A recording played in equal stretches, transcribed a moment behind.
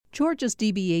Georgia's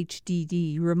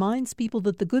DBHDD reminds people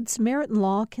that the Good Samaritan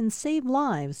Law can save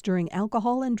lives during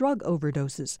alcohol and drug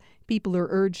overdoses. People are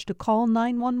urged to call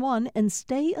 911 and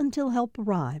stay until help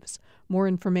arrives. More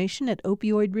information at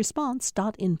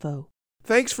opioidresponse.info.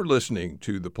 Thanks for listening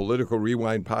to the Political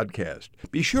Rewind podcast.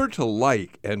 Be sure to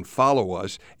like and follow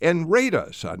us and rate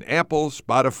us on Apple,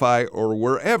 Spotify, or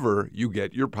wherever you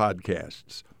get your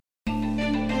podcasts.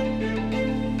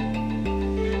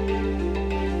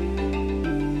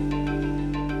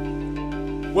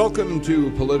 Welcome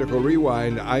to Political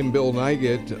Rewind. I'm Bill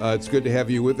Nigut. It's good to have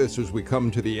you with us as we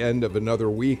come to the end of another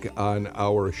week on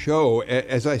our show.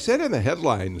 As I said in the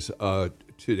headlines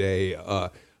today,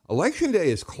 Election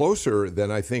Day is closer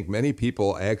than I think many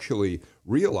people actually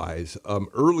realize.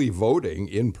 Early voting,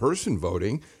 in-person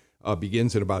voting,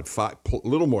 begins in about a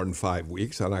little more than 5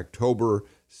 weeks on October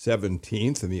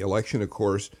 17th, and the election, of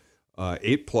course,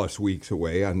 8+ weeks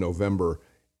away on November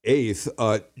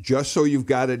 8th. Just so you've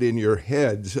got it in your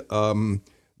heads,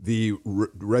 the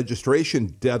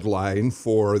registration deadline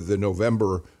for the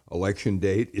November election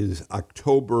date is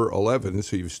October 11th,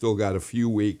 so you've still got a few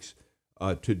weeks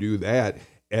to do that.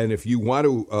 And if you want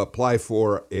to apply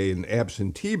for an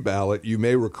absentee ballot, you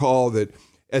may recall that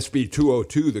SB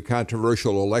 202, the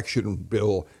controversial election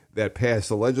bill that passed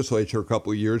the legislature a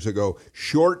couple of years ago,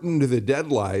 shortened the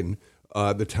deadline,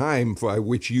 the time by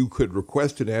which you could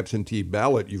request an absentee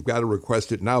ballot. You've got to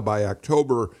request it now by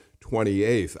October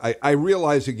 28th. I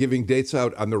realize that giving dates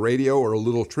out on the radio are a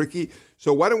little tricky,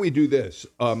 so why don't we do this?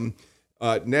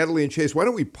 Natalie and Chase, why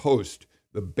don't we post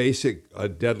the basic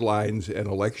deadlines and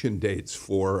election dates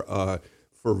for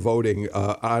voting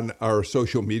on our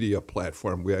social media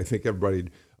platform? I think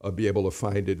everybody'd be able to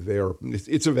find it there.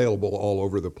 It's available all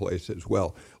over the place as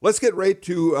well. Let's get right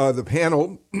to the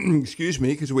panel, excuse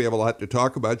me, because we have a lot to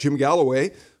talk about. Jim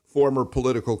Galloway, former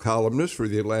political columnist for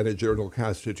the Atlanta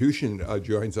Journal-Constitution,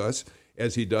 joins us,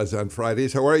 as he does on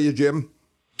Fridays. How are you, Jim?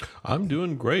 I'm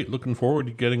doing great. Looking forward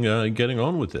to getting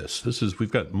on with this.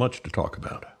 We've got much to talk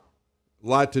about. A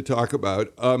lot to talk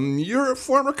about. You're a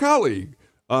former colleague.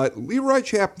 Leroy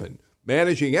Chapman,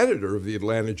 managing editor of the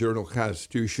Atlanta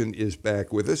Journal-Constitution, is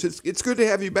back with us. It's good to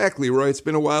have you back, Leroy. It's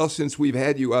been a while since we've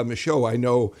had you on the show. I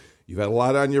know you've had a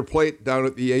lot on your plate down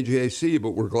at the AJC,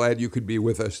 but we're glad you could be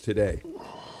with us today.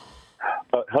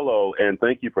 Hello, and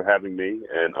thank you for having me.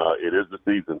 And it is the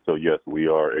season, so yes, we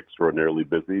are extraordinarily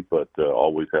busy, but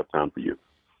always have time for you.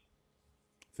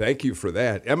 Thank you for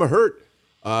that. Emma Hurt,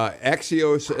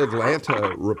 Axios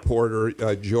Atlanta reporter,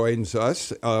 joins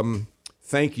us.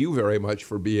 Thank you very much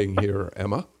for being here,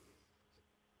 Emma.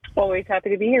 Always happy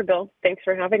to be here, Bill. Thanks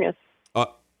for having us.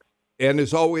 And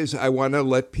as always, I want to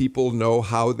let people know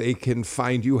how they can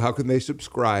find you. How can they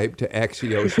subscribe to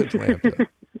Axios Atlanta?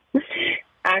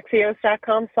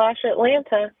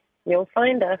 Axios.com/Atlanta. You'll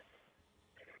find us.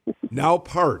 Now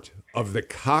part of the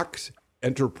Cox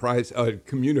Enterprise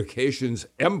Communications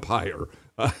empire.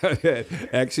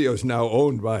 Axios now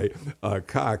owned by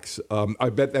Cox. I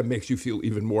bet that makes you feel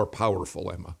even more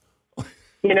powerful, Emma.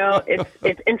 You know,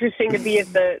 it's interesting to be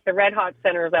at the red hot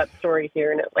center of that story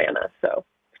here in Atlanta. So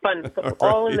it's fun. It's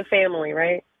all in the family,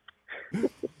 right?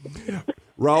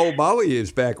 Raul Bali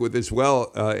is back with us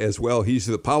as well. He's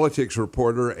the politics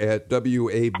reporter at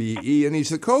WABE, and he's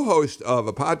the co-host of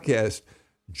a podcast,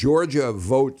 Georgia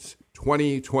Votes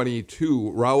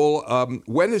 2022. Raul,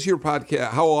 when is your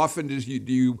podcast? How often do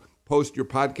you post your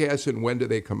podcasts, and when do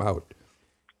they come out?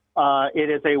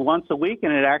 It is a once a week,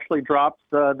 and it actually drops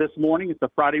this morning. It's a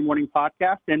Friday morning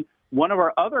podcast, and one of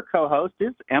our other co-hosts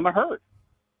is Emma Hurt.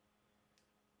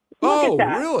 Oh,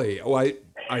 really? Oh, I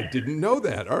didn't know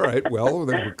that. All right. Well,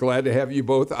 then we're glad to have you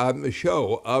both on the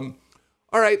show. All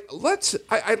right.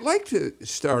 I'd like to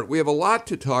start. We have a lot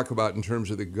to talk about in terms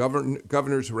of the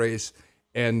governor's race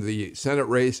and the Senate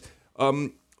race.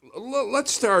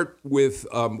 Let's start with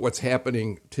what's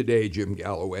happening today, Jim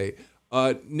Galloway.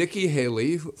 Nikki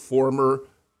Haley, former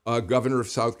governor of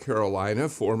South Carolina,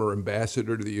 former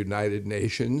ambassador to the United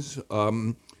Nations,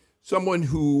 someone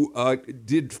who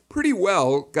did pretty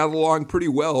well, got along pretty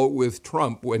well with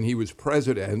Trump when he was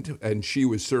president, and she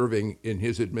was serving in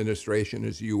his administration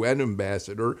as UN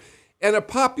ambassador, and a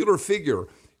popular figure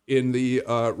in the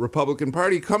Republican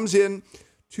Party, comes in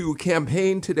to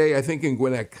campaign today, I think, in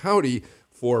Gwinnett County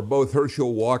for both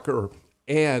Herschel Walker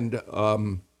and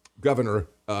Governor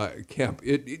Kemp.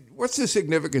 What's the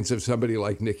significance of somebody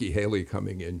like Nikki Haley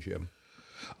coming in, Jim?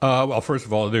 Well, first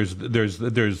of all, there's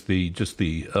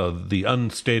the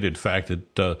unstated fact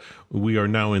that we are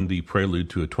now in the prelude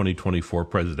to a 2024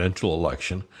 presidential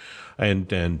election,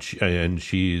 and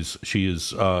she is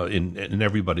in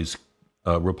everybody's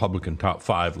Republican top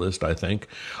 5 list, I think.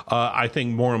 I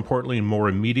think more importantly and more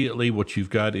immediately, what you've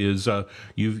got is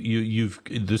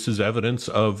this is evidence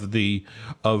of the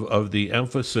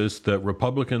emphasis that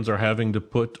Republicans are having to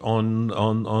put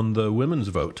on the women's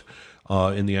vote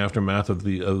in the aftermath of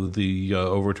the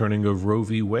overturning of Roe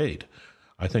v. Wade.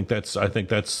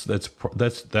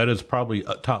 That is probably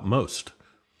topmost.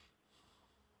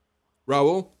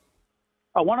 Raul?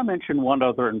 I want to mention one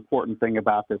other important thing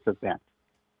about this event.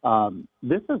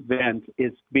 This event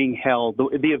is being held,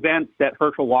 the event that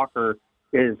Herschel Walker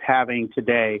is having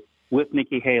today with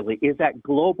Nikki Haley is at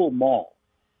Global Mall.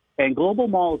 And Global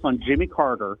Mall is on Jimmy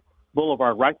Carter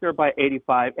Boulevard, right there by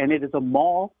 85, and it is a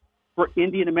mall for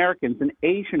Indian Americans and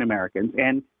Asian Americans.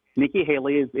 And Nikki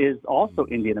Haley is also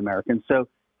Indian American. So,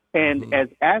 and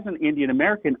as an Indian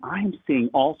American, I'm seeing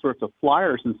all sorts of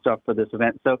flyers and stuff for this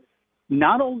event. So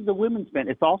not only the women's event,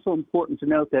 it's also important to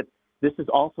note that this is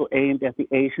also aimed at the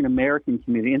Asian American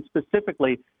community, and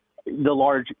specifically the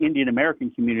large Indian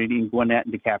American community in Gwinnett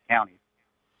and DeKalb counties.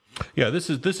 Yeah, this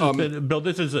is Bill.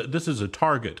 This is a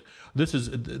target. This is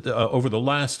over the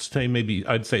last, say, maybe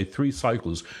I'd say 3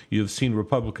 cycles. You've seen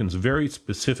Republicans very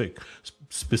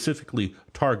specifically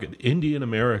target Indian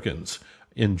Americans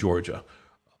in Georgia.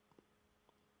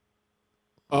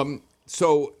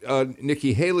 So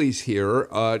Nikki Haley's here.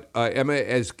 Emma,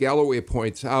 as Galloway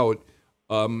points out,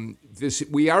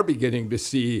 we are beginning to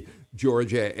see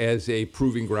Georgia as a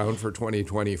proving ground for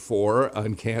 2024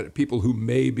 on people who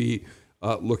may be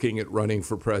looking at running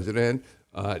for president.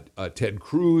 Ted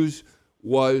Cruz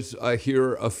was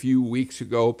here a few weeks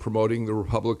ago promoting the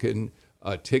Republican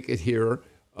ticket here.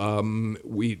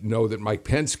 We know that Mike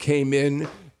Pence came in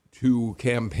to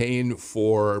campaign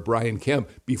for Brian Kemp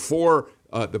before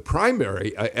the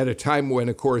primary, at a time when,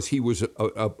 of course, he was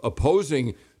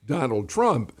opposing Donald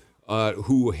Trump,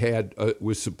 who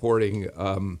was supporting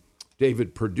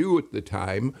David Perdue at the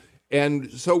time.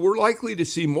 And so we're likely to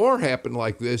see more happen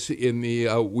like this in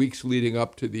the weeks leading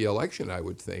up to the election, I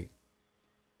would think.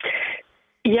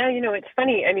 Yeah, it's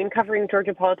funny. I mean, covering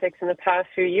Georgia politics in the past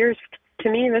few years, to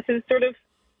me, this is sort of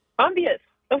obvious.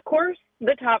 Of course,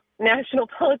 the top national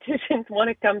politicians want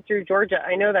to come through Georgia.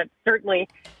 I know that certainly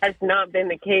has not been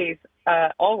the case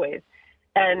always.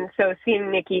 And so seeing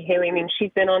Nikki Haley, I mean,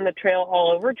 she's been on the trail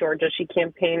all over Georgia. She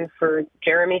campaigned for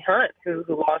Jeremy Hunt, who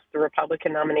lost the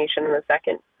Republican nomination in the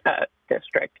 2nd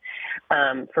district,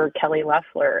 for Kelly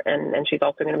Loeffler. And she's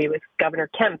also going to be with Governor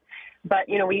Kemp. But,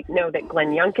 we know that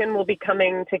Glenn Youngkin will be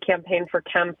coming to campaign for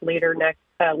Kemp later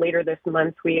this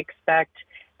month, we expect.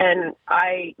 And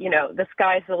the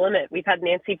sky's the limit. We've had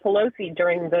Nancy Pelosi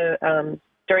during the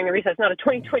recess, not a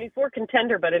 2024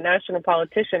 contender, but a national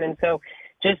politician. And so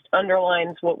just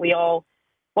underlines what we all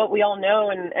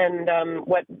know and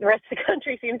what the rest of the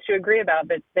country seems to agree about,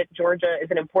 that Georgia is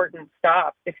an important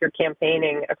stop if you're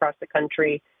campaigning across the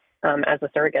country as a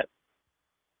surrogate.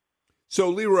 So,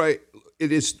 Leroy,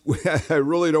 I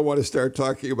really don't want to start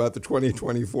talking about the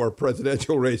 2024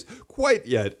 presidential race quite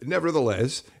yet.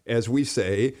 Nevertheless, as we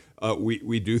say,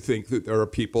 we do think that there are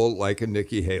people like a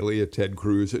Nikki Haley, a Ted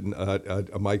Cruz, and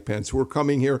a Mike Pence who are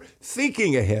coming here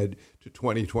thinking ahead to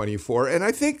 2024. And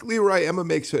I think, Leroy, Emma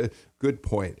makes a good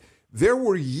point. There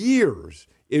were years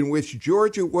in which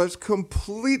Georgia was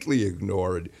completely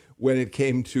ignored when it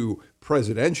came to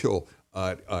presidential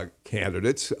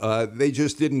candidates. They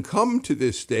just didn't come to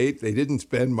this state. They didn't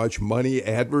spend much money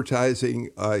advertising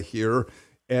here.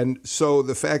 And so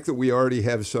the fact that we already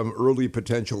have some early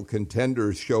potential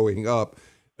contenders showing up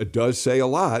does say a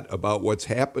lot about what's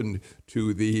happened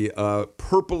to the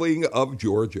purpling of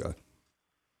Georgia.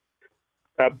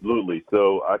 Absolutely.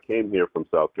 So I came here from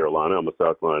South Carolina. I'm a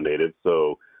South Carolina native.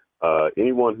 So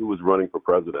anyone who was running for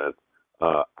president,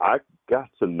 I got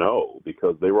to know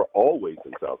because they were always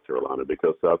in South Carolina,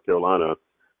 because South Carolina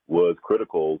was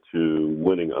critical to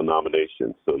winning a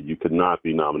nomination. So you could not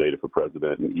be nominated for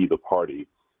president in either party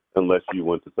unless you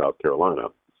went to South Carolina.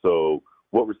 So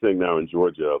what we're seeing now in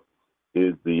Georgia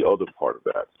is the other part of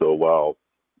that. So while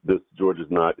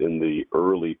Georgia's not in the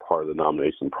early part of the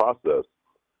nomination process,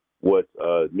 what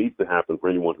needs to happen for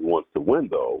anyone who wants to win,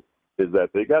 though, is that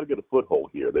they got to get a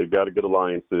foothold here. They've got to get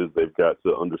alliances. They've got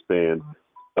to understand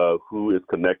who is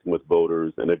connecting with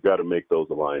voters, and they've got to make those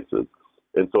alliances.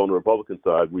 And so on the Republican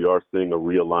side, we are seeing a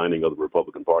realigning of the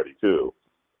Republican Party, too.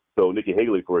 So Nikki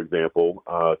Haley, for example,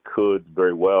 could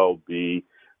very well be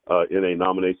in a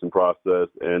nomination process,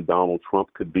 and Donald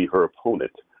Trump could be her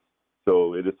opponent.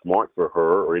 So it is smart for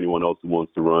her or anyone else who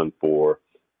wants to run for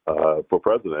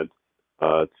president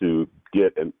to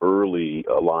get an early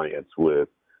alliance with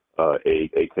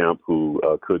a Kemp who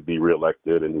could be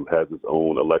reelected and who has his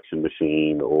own election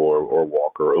machine, or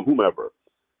Walker or whomever.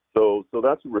 So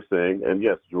that's what we're saying. And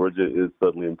yes, Georgia is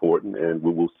suddenly important, and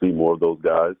we will see more of those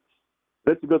guys.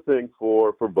 That's a good thing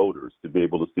for voters to be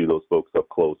able to see those folks up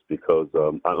close, because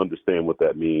I understand what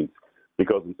that means.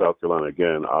 Because in South Carolina,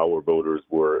 again, our voters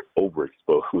were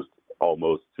overexposed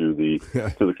almost to the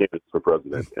candidates for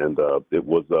president, and it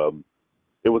was a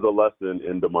lesson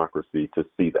in democracy to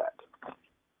see that.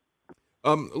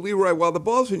 Leroy, while the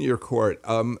ball's in your court,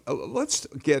 let's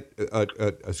get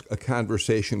a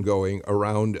conversation going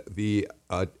around the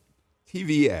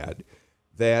TV ad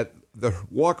that the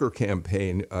Walker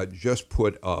campaign just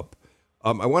put up.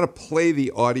 I want to play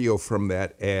the audio from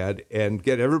that ad and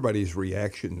get everybody's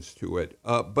reactions to it.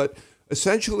 But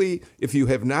essentially, if you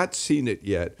have not seen it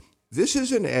yet, this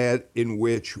is an ad in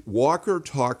which Walker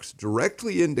talks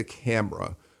directly into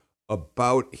camera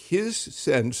about his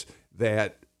sense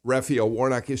that Raphael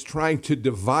Warnock is trying to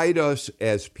divide us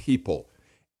as people.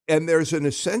 And there's an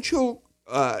essential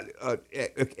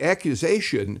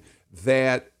accusation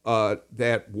that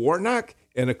Warnock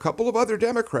and a couple of other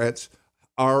Democrats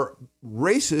are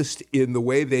racist in the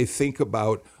way they think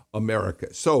about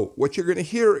America. So what you're going to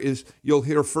hear is, you'll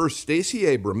hear first Stacey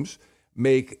Abrams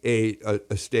make a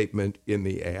statement in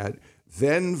the ad,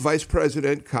 then Vice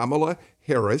President Kamala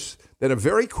Harris, then a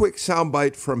very quick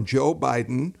soundbite from Joe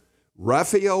Biden,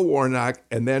 Raphael Warnock,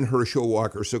 and then Herschel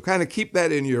Walker. So kind of keep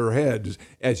that in your heads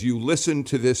as you listen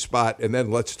to this spot, and then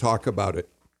let's talk about it.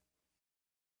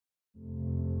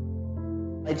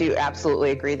 I do absolutely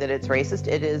agree that it's racist.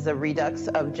 It is a redux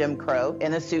of Jim Crow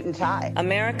in a suit and tie.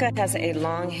 America has a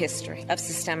long history of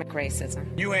systemic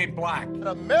racism. You ain't black.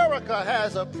 America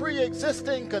has a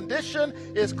pre-existing condition.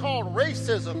 It's called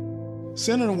racism.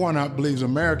 Senator Warnock believes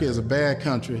America is a bad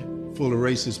country full of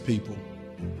racist people.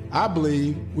 I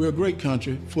believe we're a great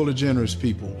country full of generous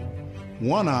people.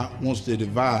 Warnock wants to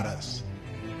divide us.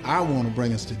 I want to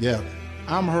bring us together.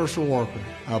 I'm Herschel Walker.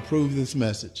 I approve this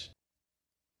message.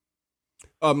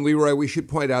 Leroy, we should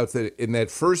point out that in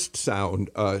that first sound,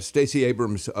 Stacey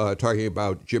Abrams talking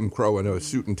about Jim Crow in a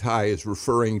suit and tie is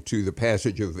referring to the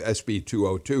passage of SB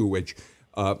 202, which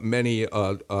many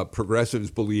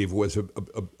progressives believe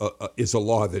is a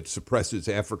law that suppresses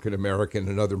African American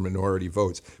and other minority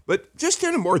votes. But just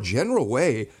in a more general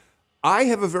way, I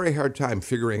have a very hard time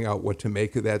figuring out what to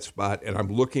make of that spot, and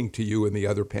I'm looking to you and the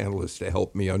other panelists to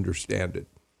help me understand it.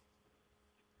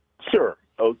 Sure.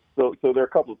 So there are a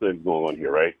couple of things going on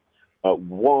here, right?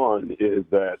 One is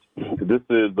that this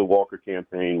is the Walker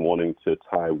campaign wanting to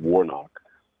tie Warnock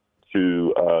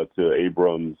to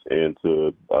Abrams and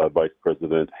to Vice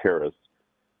President Harris,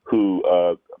 who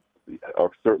are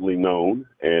certainly known,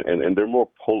 and they're more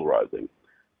polarizing.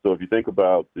 So if you think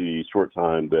about the short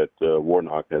time that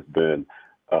Warnock has been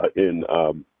in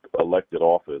elected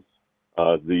office,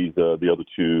 the other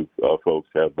two folks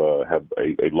have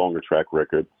a longer track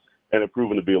record and have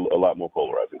proven to be a lot more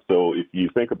polarizing. So if you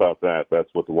think about that, that's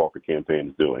what the Walker campaign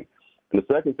is doing. And the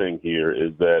second thing here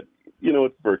is that,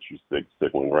 it's virtue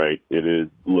signaling, right? It is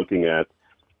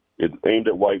it's aimed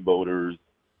at white voters,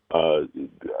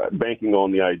 banking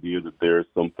on the idea that there's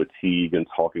some fatigue in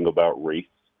talking about race.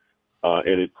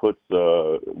 And it puts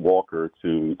Walker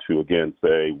to again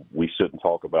say we shouldn't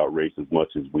talk about race as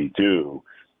much as we do.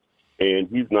 And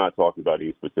he's not talking about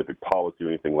any specific policy or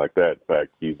anything like that. In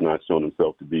fact, he's not shown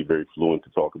himself to be very fluent to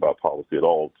talk about policy at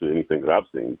all, to anything that I've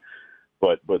seen.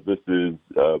 But this is,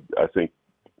 I think,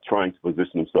 trying to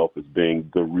position himself as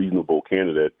being the reasonable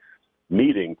candidate,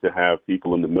 needing to have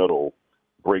people in the middle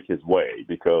break his way,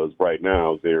 because right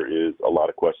now there is a lot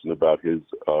of question about his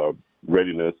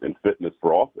readiness and fitness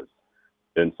for office.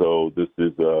 And so this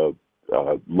is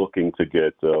looking to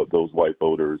get those white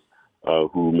voters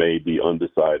who may be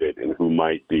undecided and who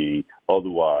might be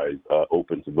otherwise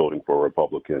open to voting for a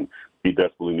Republican. He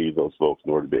desperately needs those folks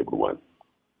in order to be able to win.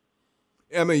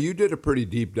 Emma, you did a pretty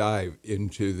deep dive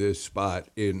into this spot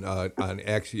on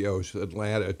Axios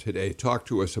Atlanta today. Talk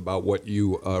to us about what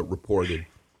you reported.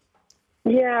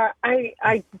 Yeah,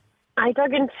 I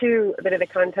dug into a bit of the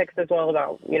context as well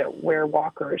about, where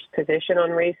Walker's position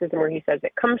on racism, where he says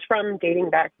it comes from, dating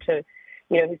back to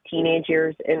his teenage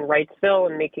years in Wrightsville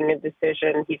and making a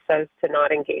decision, he says, to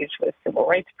not engage with civil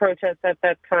rights protests at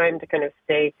that time, to kind of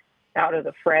stay out of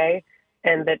the fray,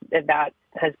 and that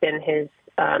has been his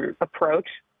approach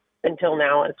until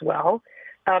now as well.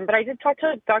 But I did talk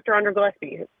to Dr. Andra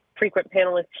Gillespie, frequent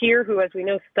panelist here, who, as we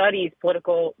know, studies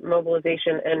political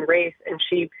mobilization and race, and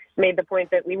she made the point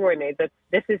that Leroy made, that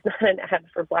this is not an ad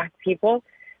for Black people.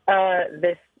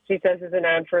 This, she says, is an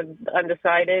ad for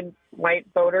undecided white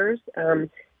voters, and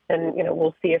and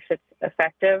we'll see if it's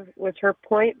effective, was her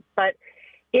point. But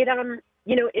it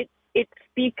it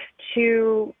speaks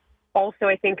to also,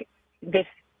 I think, this.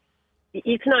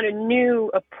 It's not a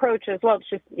new approach as well.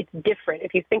 It's different.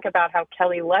 If you think about how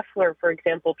Kelly Loeffler, for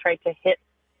example, tried to hit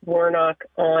Warnock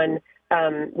on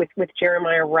with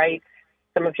Jeremiah Wright,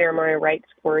 some of Jeremiah Wright's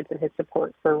words and his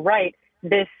support for Wright.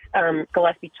 This,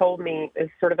 Gillespie told me, is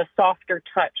sort of a softer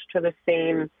touch to the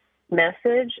same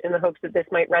message in the hopes that this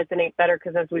might resonate better,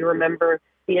 because as we remember,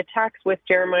 the attacks with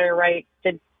Jeremiah Wright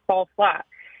did fall flat.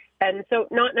 And so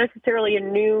not necessarily a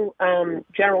new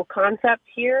general concept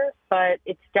here, but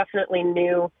it's definitely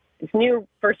new. It's new,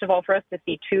 first of all, for us to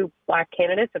see two Black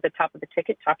candidates at the top of the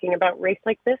ticket talking about race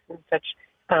like this in such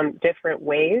different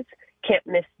ways. Can't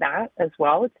miss that as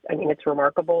well. It's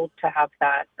remarkable to have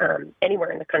that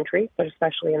anywhere in the country, but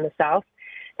especially in the South.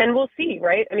 And we'll see,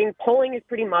 right? Polling is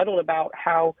pretty muddled about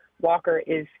how Walker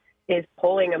is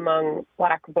polling among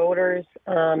Black voters,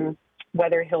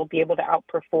 whether he'll be able to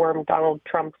outperform Donald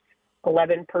Trump's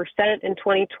 11% in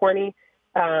 2020.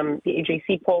 The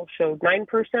AJC poll showed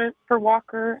 9% for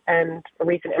Walker, and a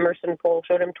recent Emerson poll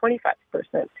showed him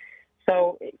 25%.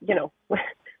 So,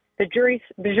 the jury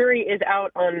is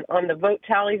out on the vote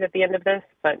tallies at the end of this,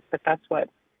 but that's what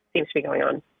seems to be going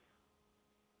on.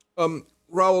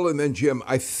 Raul and then Jim,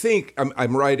 I think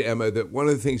I'm right, Emma, that one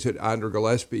of the things that Andra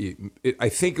Gillespie, I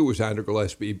think it was Andra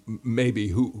Gillespie maybe,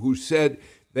 who said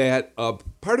that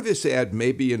part of this ad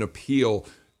may be an appeal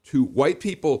to white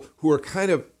people who are kind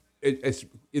of,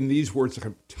 in these words,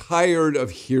 I'm tired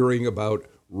of hearing about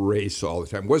race all the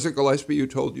time. Was it Gillespie who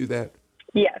told you that?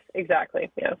 Yes, exactly.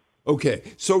 Yeah. Okay.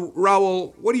 So,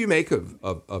 Raul, what do you make of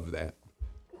that?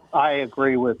 I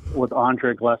agree with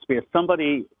Andra Gillespie. As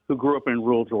somebody who grew up in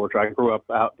rural Georgia, I grew up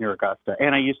out near Augusta,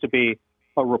 and I used to be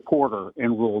a reporter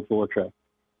in rural Georgia.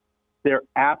 They're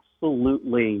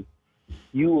absolutely,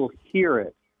 you will hear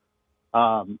it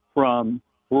from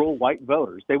rural white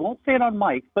voters. They won't say it on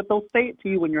mic, but they'll say it to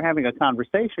you when you're having a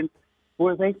conversation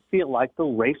where they feel like the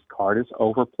race card is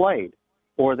overplayed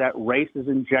or that race is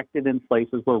injected in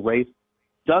places where race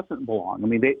doesn't belong.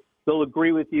 They'll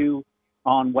agree with you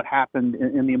on what happened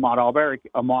in the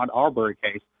Ahmaud Arbery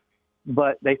case,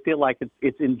 but they feel like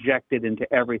it's injected into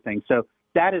everything. So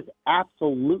that is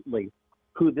absolutely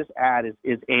who this ad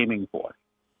is aiming for.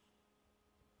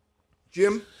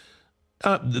 Jim?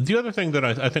 The other thing that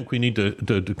I think we need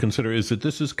to consider is that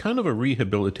this is kind of a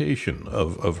rehabilitation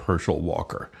of Herschel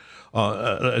Walker.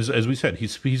 As we said,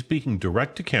 he's speaking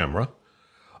direct to camera.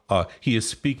 He is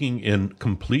speaking in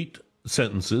complete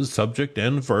sentences, subject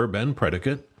and verb and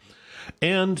predicate,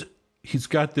 and he's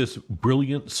got this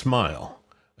brilliant smile.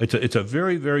 It's a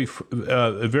very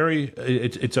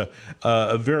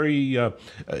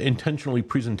intentionally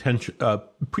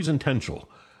presentential.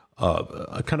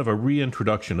 A kind of a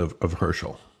reintroduction of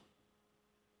Herschel.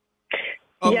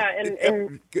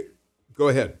 And go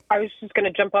ahead. I was just going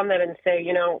to jump on that and say,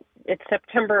 it's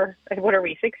September. What are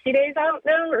we, 60 days out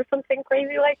now, or something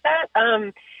crazy like that?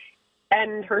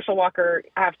 And Herschel Walker,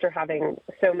 after having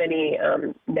so many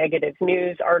negative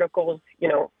news articles,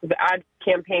 the ad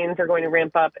campaigns are going to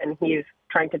ramp up, and he's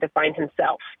trying to define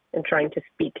himself and trying to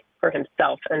speak for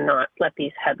himself and not let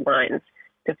these headlines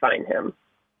define him.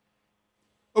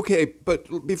 Okay,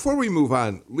 but before we move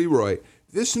on, Leroy,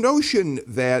 this notion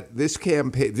that this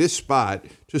campaign, this spot,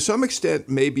 to some extent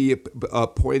may be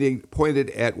pointed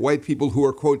at white people who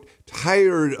are, quote,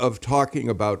 tired of talking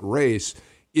about race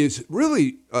is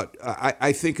really,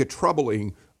 I think, a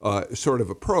troubling sort of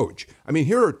approach.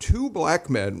 Here are two Black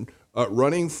men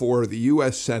running for the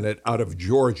U.S. Senate out of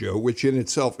Georgia, which in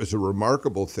itself is a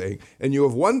remarkable thing. And you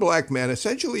have one Black man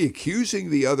essentially accusing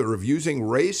the other of using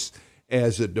race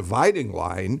as a dividing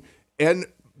line and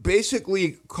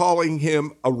basically calling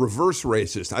him a reverse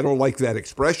racist. I don't like that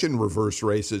expression, reverse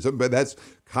racism, but that's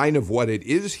kind of what it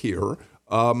is here.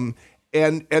 And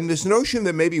this notion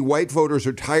that maybe white voters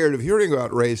are tired of hearing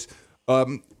about race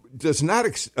does not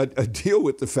deal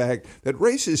with the fact that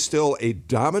race is still a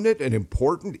dominant and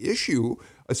important issue,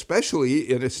 especially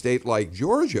in a state like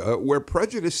Georgia, where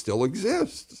prejudice still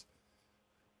exists.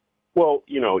 Well,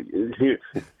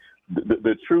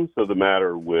 the truth of the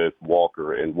matter with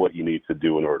Walker and what he needs to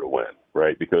do in order to win,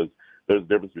 right? Because there's a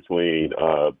difference between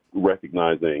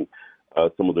recognizing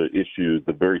some of the issues,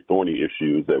 the very thorny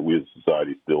issues that we as a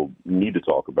society still need to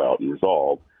talk about and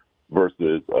resolve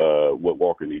versus what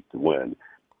Walker needs to win.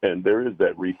 And there is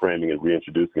that reframing and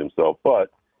reintroducing himself. But,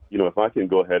 if I can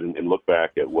go ahead and look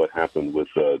back at what happened with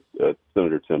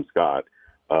Senator Tim Scott,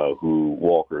 who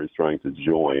Walker is trying to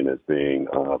join as being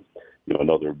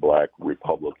another Black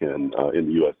Republican in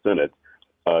the U.S. Senate,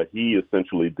 he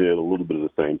essentially did a little bit of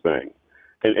the same thing.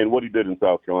 And what he did in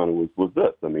South Carolina was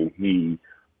this. I mean, he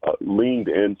leaned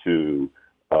into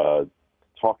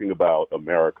talking about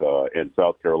America and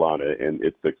South Carolina and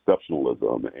its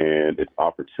exceptionalism and its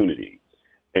opportunity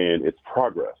and its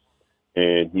progress.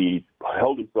 And he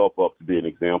held himself up to be an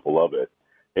example of it.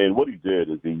 And what he did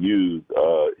is he used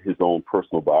his own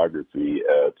personal biography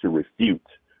to refute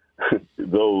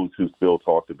those who still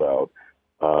talked about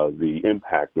the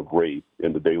impact of race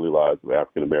in the daily lives of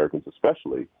African Americans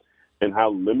especially, and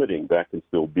how limiting that can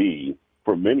still be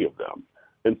for many of them.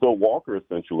 And so Walker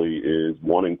essentially is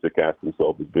wanting to cast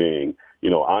himself as being,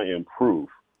 I am proof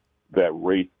that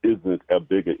race isn't as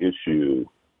big an issue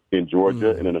in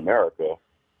Georgia and in America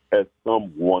as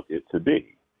some want it to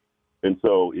be. And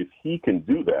so if he can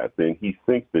do that, then he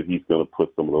thinks that he's going to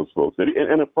put some of those folks in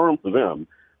and affirm to them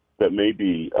that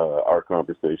maybe our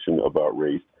conversation about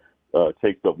race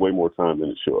takes up way more time than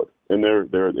it should. And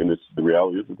the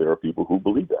reality is that there are people who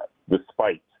believe that,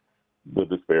 despite the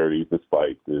disparities,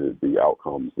 despite the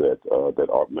outcomes that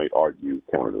might argue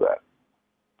counter to that.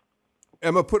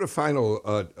 Emma, put a final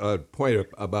point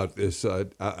about this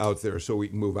out there so we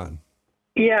can move on.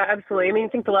 Yeah, absolutely. I mean, I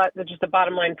think just the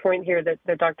bottom line point here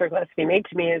that Dr. Gillespie made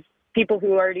to me is people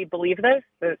who already believe this,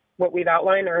 that what we've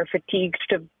outlined, are fatigued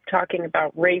to talking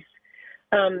about race.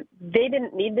 They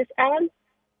didn't need this ad,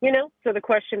 So the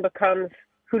question becomes,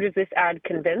 who does this ad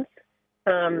convince?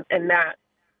 And that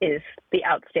is the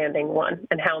outstanding one,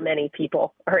 and how many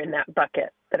people are in that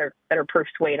bucket that are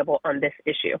persuadable on this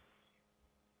issue.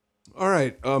 All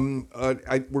right.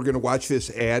 We're going to watch this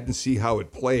ad and see how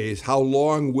it plays. How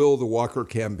long will the Walker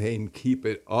campaign keep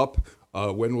it up?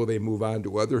 When will they move on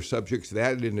to other subjects?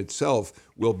 That in itself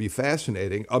will be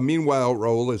fascinating. Meanwhile,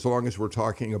 Raul, as long as we're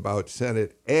talking about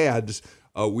Senate ads,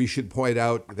 we should point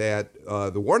out that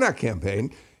the Warnock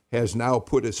campaign has now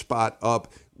put a spot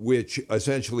up which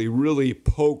essentially really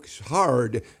pokes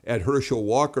hard at Herschel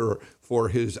Walker for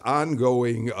his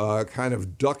ongoing kind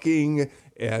of ducking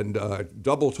and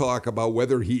double talk about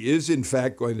whether he is in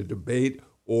fact going to debate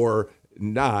or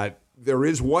not. There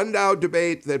is one now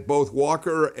debate that both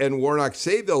Walker and Warnock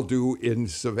say they'll do in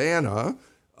Savannah,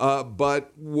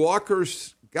 but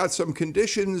Walker's got some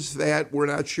conditions that we're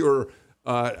not sure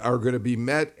are going to be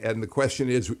met, and the question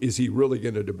is he really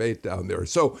going to debate down there?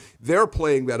 So they're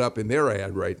playing that up in their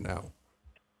ad right now.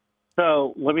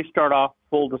 So let me start off,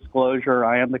 full disclosure,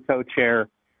 I am the co-chair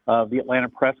of the Atlanta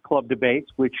Press Club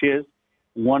debates, which is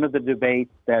one of the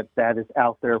debates that is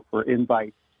out there for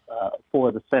invites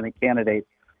for the Senate candidates.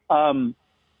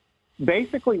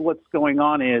 Basically what's going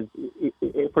on is,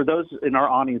 for those in our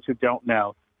audience who don't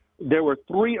know, there were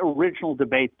 3 original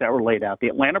debates that were laid out: the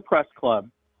Atlanta Press Club,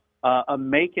 a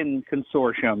Macon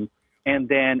consortium, and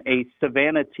then a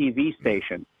Savannah TV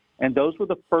station. And those were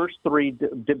the first 3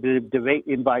 debate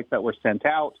invites that were sent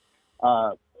out.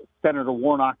 Senator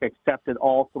Warnock accepted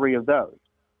all 3 of those.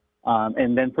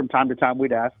 And then from time to time,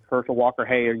 we'd ask Herschel Walker,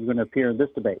 hey, are you going to appear in this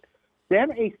debate?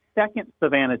 Then a second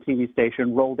Savannah TV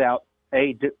station rolled out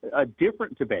a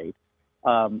different debate,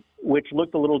 which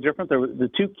looked a little different. There were the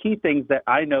 2 key things that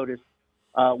I noticed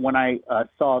when I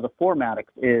saw the formatics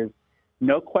is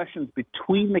no questions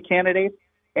between the candidates,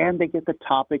 and they get the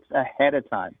topics ahead of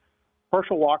time.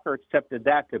 Herschel Walker accepted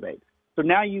that debate. So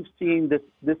now you've seen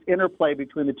this interplay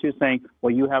between the 2 saying,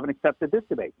 well, you haven't accepted this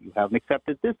debate. You haven't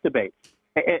accepted this debate.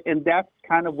 And that's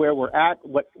kind of where we're at.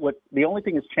 What the only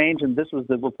thing that's changed, and this was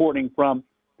the reporting from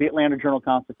the Atlanta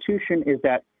Journal-Constitution, is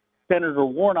that Senator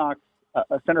Warnock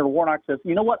says,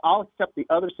 you know what, I'll accept the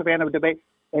other Savannah debate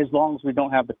as long as we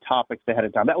don't have the topics ahead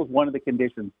of time. That was one of the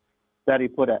conditions that he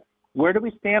put at. Where do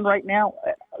we stand right now?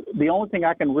 The only thing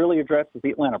I can really address is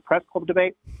the Atlanta Press Club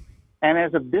debate. And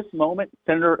as of this moment,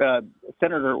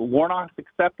 Senator Warnock's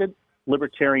accepted,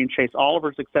 Libertarian Chase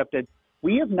Oliver's accepted.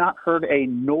 We have not heard a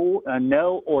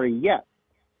no or a yes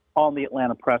on the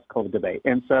Atlanta Press Club debate.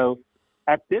 And so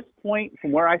at this point,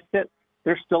 from where I sit,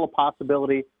 there's still a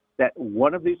possibility that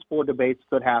one of these 4 debates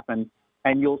could happen,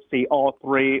 and you'll see all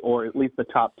 3 or at least the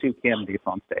top 2 candidates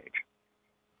on stage.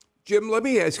 Jim, let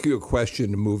me ask you a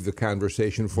question to move the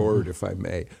conversation forward, if I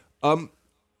may.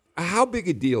 How big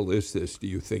a deal is this, do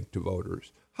you think, to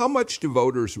voters? How much do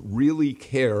voters really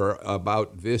care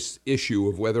about this issue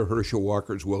of whether Herschel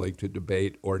Walker's willing to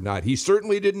debate or not? He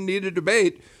certainly didn't need a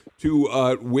debate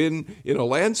to win in a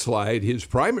landslide his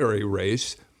primary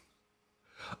race.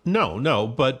 No,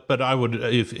 but I would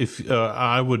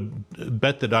I would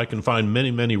bet that I can find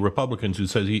many Republicans who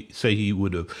say he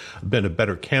would have been a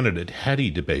better candidate had he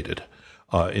debated.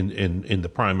 in the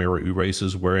primary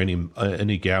races, where any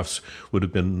gaffes would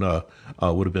have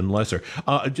been lesser.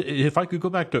 If I could go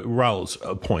back to Raul's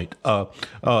point,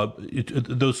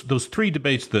 those three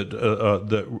debates that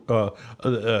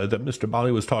Mr.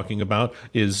 Bali was talking about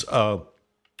is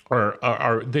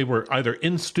they were either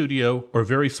in studio or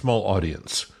very small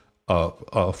audience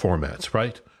formats,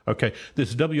 right? Okay,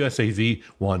 this WSAV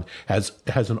one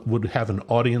would have an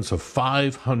audience of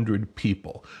 500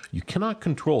 people. You cannot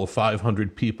control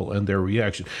 500 people and their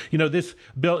reaction. You know, this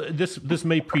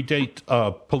may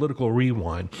predate Political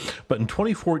Rewind, but in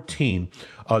 2014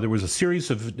 there was a series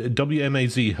of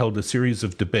WMAZ held a series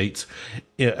of debates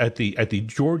at the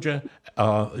Georgia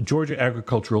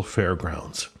Agricultural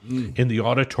Fairgrounds in the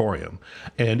auditorium,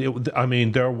 and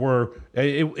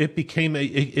it became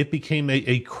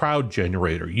a crowd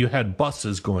generator. You had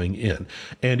buses going in,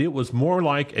 and it was more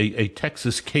like a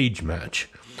Texas cage match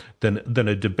than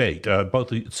a debate. Both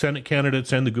the Senate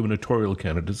candidates and the gubernatorial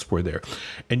candidates were there,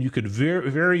 and you could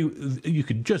you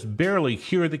could just barely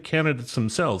hear the candidates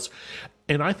themselves.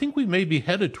 And I think we may be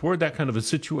headed toward that kind of a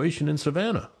situation in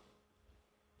Savannah.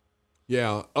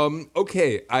 Yeah.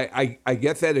 Okay. I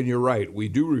get that, and you're right. We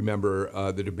do remember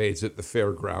the debates at the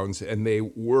fairgrounds, and they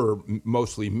were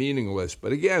mostly meaningless.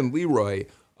 But again, Leroy,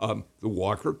 the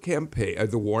Warnock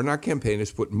campaign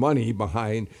has put money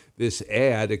behind this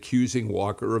ad accusing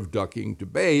Walker of ducking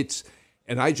debates,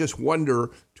 and I just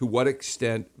wonder to what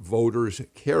extent voters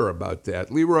care about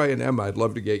that. Leroy and Emma, I'd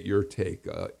love to get your take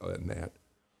on that.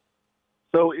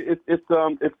 So it's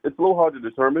a little hard to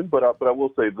determine, but I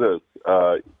will say this.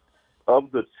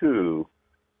 Of the two,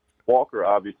 Walker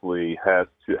obviously has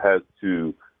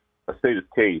to state his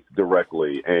case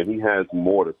directly, and he has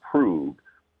more to prove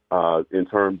in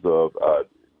terms of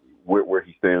where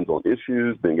he stands on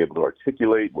issues, being able to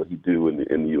articulate what he do in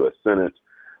the U.S. Senate.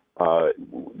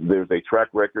 There's a track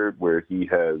record where he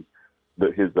has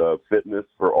his fitness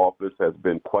for office has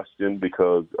been questioned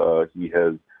because he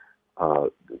has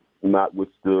not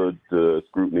withstood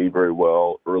scrutiny very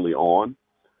well early on.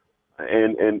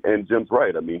 And Jim's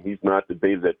right. I mean, he's not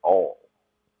debated at all.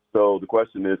 So the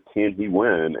question is, can he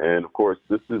win? And, of course,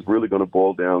 this is really going to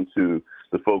boil down to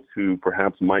the folks who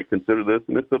perhaps might consider this.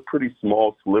 And it's a pretty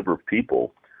small sliver of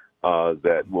people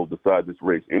that will decide this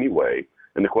race anyway.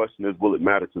 And the question is, will it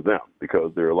matter to them?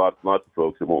 Because there are lots of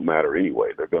folks it won't matter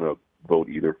anyway. They're going to vote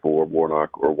either for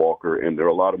Warnock or Walker, and there are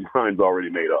a lot of minds already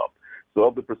made up. So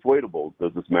of the persuadables,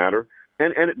 does this matter?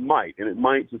 And it might. And it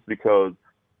might just because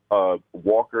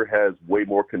Walker has way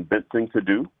more convincing to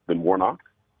do than Warnock.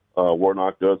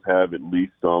 Warnock does have at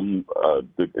least some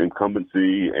the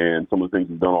incumbency, and some of the things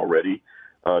he's done already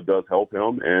does help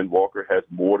him, and Walker has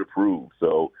more to prove.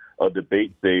 So a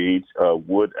debate stage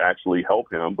would actually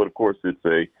help him, but of course it's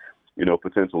a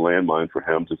potential landmine for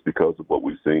him just because of what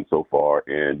we've seen so far,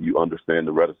 and you understand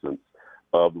the reticence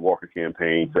of the Walker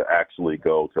campaign to actually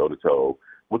go toe-to-toe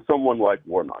with someone like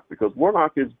Warnock, because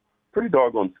Warnock is pretty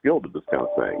doggone skilled at this kind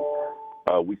of thing.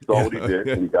 We saw what he did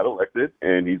when he got elected,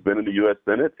 and he's been in the U.S.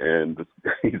 Senate, and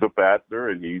he's a pastor,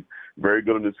 and he's very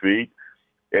good on his feet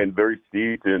and very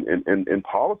steeped in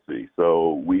policy.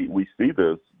 So we see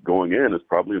this going in as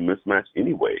probably a mismatch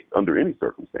anyway, under any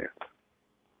circumstance.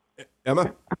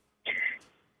 Emma?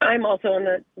 I'm also on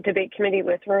the debate committee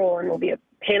with Raul and will be a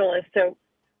panelist, so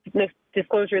no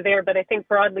disclosure there. But I think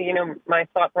broadly, my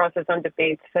thought process on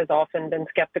debates has often been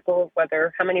skeptical of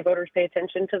how many voters pay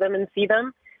attention to them and see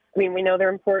them. I mean, we know they're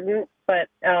important, but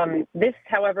this,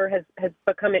 however, has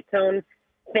become its own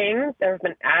thing. There have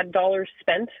been ad dollars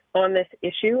spent on this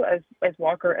issue as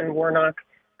Walker and Warnock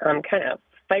kind of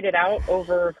fight it out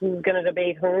over who's going to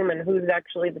debate whom and who's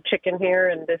actually the chicken here.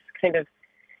 And this kind of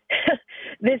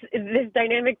this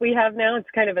dynamic we have now,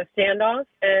 it's kind of a standoff.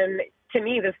 And to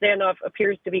me, the standoff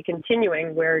appears to be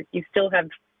continuing, where you still have,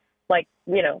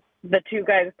 the two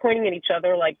guys pointing at each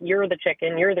other like, you're the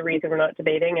chicken, you're the reason we're not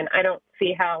debating. And I don't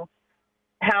see how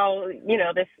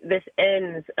this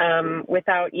ends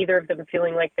without either of them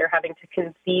feeling like they're having to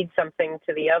concede something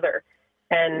to the other.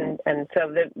 And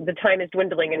so the time is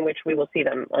dwindling in which we will see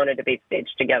them on a debate stage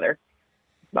together.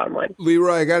 Bottom line.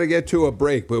 Leroy, I got to get to a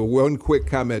break, but one quick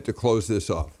comment to close this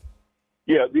off.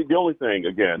 Yeah, the only thing,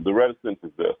 again, the reticence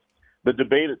is this. The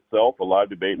debate itself, a live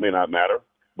debate, may not matter,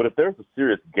 but if there's a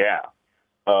serious gap,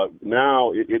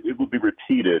 now it would be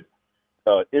repeated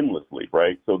endlessly,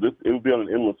 right? So it would be on an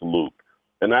endless loop.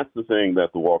 And that's the thing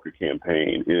that the Walker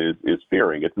campaign is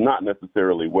fearing. It's not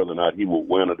necessarily whether or not he will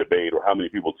win a debate or how many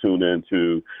people tune in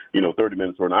to, 30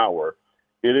 minutes or an hour.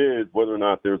 It is whether or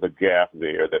not there's a gap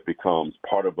there that becomes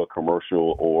part of a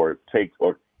commercial or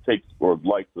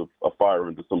lights a fire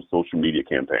into some social media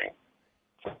campaign.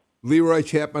 Leroy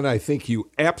Chapman, I think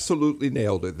you absolutely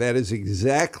nailed it. That is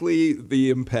exactly the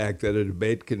impact that a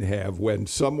debate can have when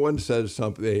someone says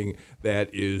something that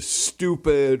is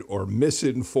stupid or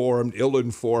misinformed,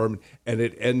 ill-informed, and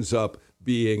it ends up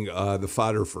being the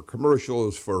fodder for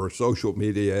commercials, for social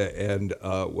media, and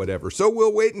whatever. So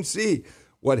we'll wait and see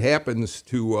what happens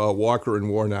to Walker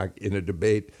and Warnock in a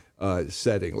debate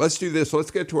setting. Let's do this.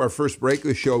 Let's get to our first break of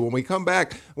the show. When we come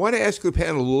back, I want to ask the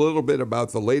panel a little bit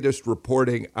about the latest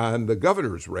reporting on the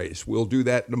governor's race. We'll do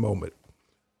that in a moment.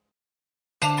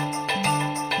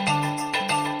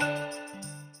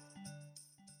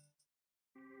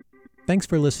 Thanks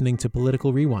for listening to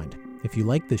Political Rewind. If you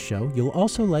like this show, you'll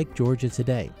also like Georgia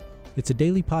Today. It's a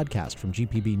daily podcast from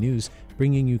GPB News,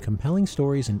 bringing you compelling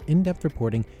stories and in-depth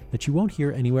reporting that you won't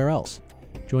hear anywhere else.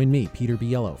 Join me, Peter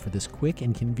Biello, for this quick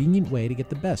and convenient way to get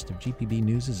the best of GPB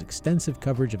News' extensive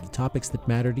coverage of the topics that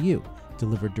matter to you,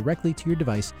 delivered directly to your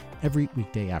device every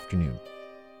weekday afternoon.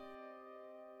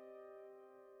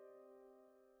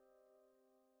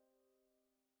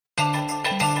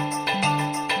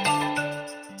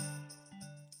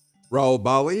 Raoul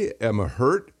Bali, Emma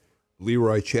Hurt,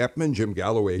 Leroy Chapman, Jim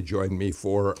Galloway joined me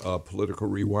for Political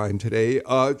Rewind today.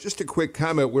 Just a quick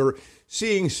comment. We're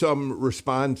seeing some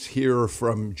response here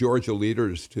from Georgia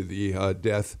leaders to the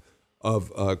death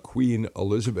of Queen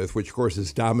Elizabeth, which, of course,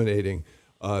 is dominating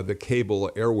the cable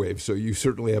airwaves. So you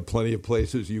certainly have plenty of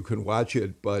places you can watch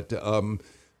it. But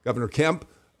Governor Kemp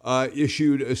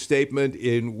issued a statement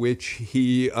in which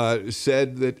he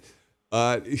said that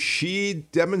she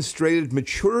demonstrated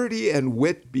maturity and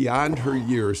wit beyond her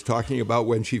years, talking about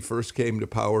when she first came to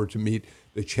power to meet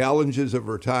the challenges of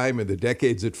her time and the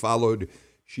decades that followed.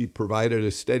 She provided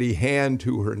a steady hand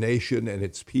to her nation and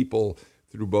its people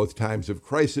through both times of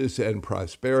crisis and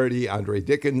prosperity. Andre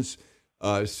Dickens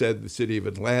said the city of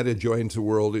Atlanta joins the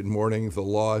world in mourning the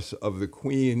loss of the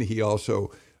Queen. He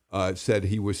also said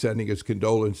he was sending his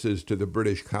condolences to the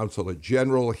British Consulate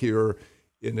General here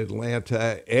in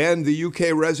Atlanta and the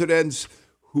UK residents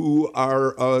who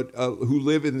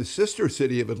live in the sister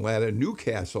city of Atlanta,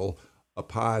 Newcastle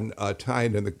upon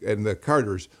Tyne, and the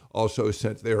Carters also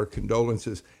sent their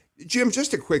condolences. Jim,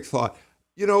 just a quick thought.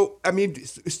 You know, I mean,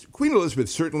 Queen Elizabeth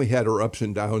certainly had her ups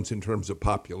and downs in terms of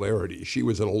popularity. She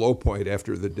was at a low point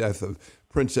after the death of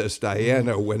Princess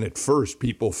Diana, when at first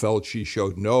people felt she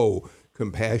showed no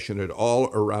compassion at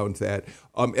all around that.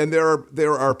 And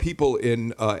there are people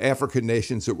in African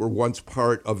nations that were once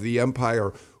part of the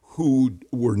empire who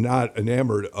were not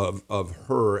enamored of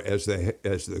her as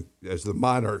the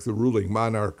monarch, the ruling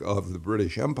monarch of the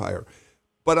British Empire.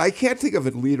 But I can't think of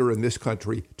a leader in this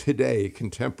country today,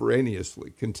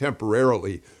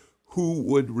 contemporarily, who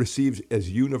would receive as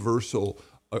universal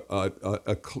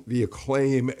the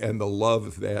acclaim and the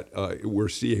love that we're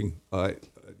seeing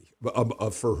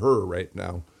for her right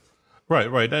now.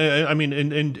 Right. I mean,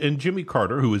 and Jimmy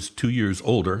Carter, who is 2 years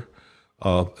older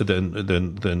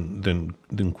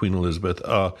than Queen Elizabeth,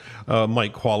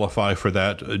 might qualify for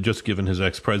that, just given his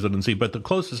ex-presidency. But the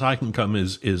closest I can come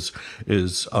is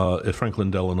Franklin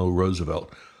Delano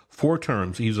Roosevelt. 4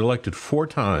 terms. He was elected 4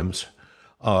 times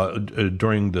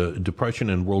during the Depression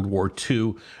and World War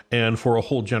II, and for a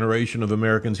whole generation of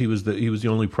Americans, he was the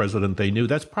only president they knew.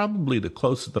 That's probably the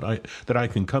closest that I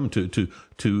can come to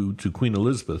Queen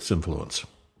Elizabeth's influence.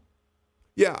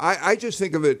 Yeah, I just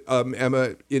think of it,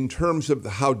 Emma, in terms of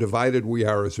how divided we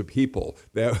are as a people,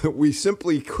 that we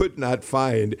simply could not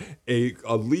find a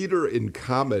leader in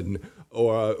common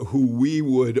who we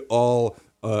would all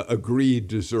agree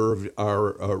deserved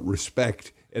our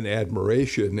respect and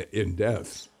admiration in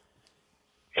death.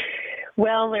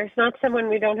 Well, there's not someone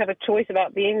we don't have a choice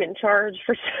about being in charge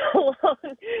for so long,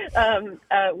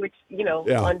 which,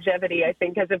 longevity, I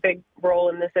think, has a big role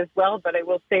in this as well. But I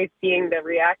will say, seeing the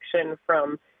reaction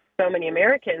from so many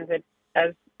Americans,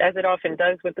 as it often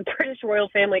does with the British royal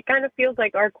family, it kind of feels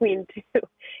like our queen, too,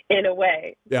 in a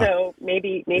way. Yeah. So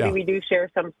maybe we do share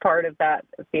some part of that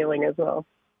feeling as well.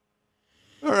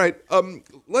 All right,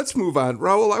 let's move on.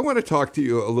 Raoul, I want to talk to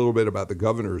you a little bit about the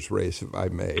governor's race, if I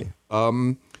may.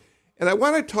 And I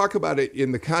want to talk about it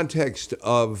in the context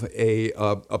of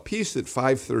a piece that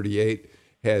 538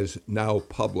 has now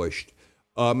published,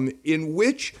 in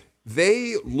which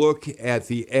they look at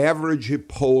the average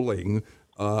polling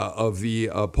of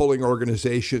the polling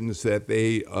organizations that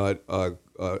they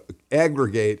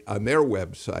aggregate on their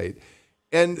website.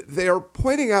 And they're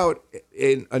pointing out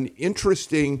an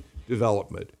interesting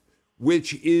development,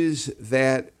 which is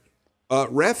that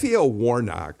Raphael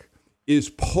Warnock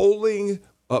is polling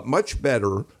much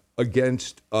better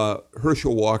against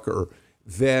Herschel Walker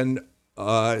than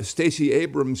Stacey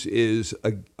Abrams is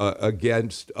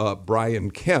against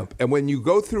Brian Kemp. And when you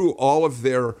go through all of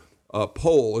their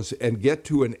polls and get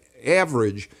to an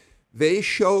average, they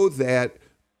show that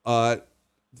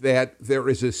that there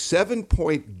is a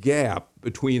 7-point gap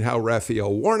between how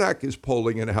Raphael Warnock is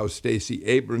polling and how Stacey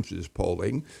Abrams is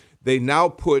polling. They now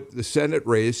put the Senate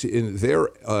race in their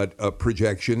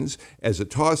projections as a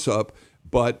toss-up,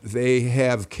 but they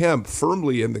have Kemp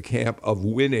firmly in the camp of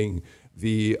winning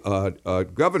the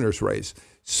governor's race.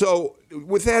 So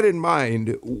with that in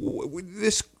mind,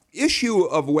 this issue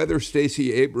of whether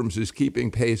Stacey Abrams is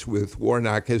keeping pace with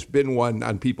Warnock has been one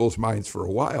on people's minds for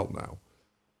a while now.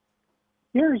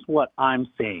 Here's what I'm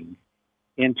seeing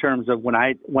in terms of when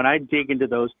I dig into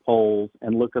those polls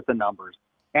and look at the numbers,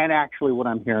 and actually what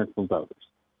I'm hearing from voters,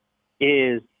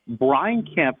 is Brian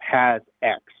Kemp has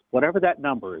X, whatever that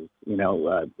number is.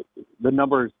 The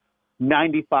number is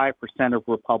 95% of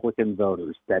Republican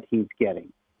voters that he's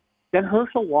getting. Then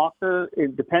Herschel Walker,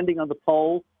 depending on the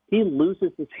poll, he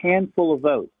loses this handful of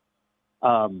votes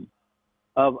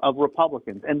of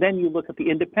Republicans. And then you look at the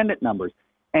independent numbers,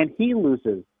 and he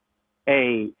loses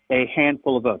a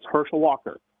handful of votes. Herschel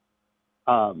Walker.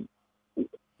 To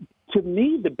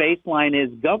me, the baseline is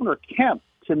Governor Kemp,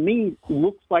 to me,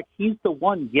 looks like he's the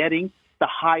one getting the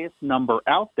highest number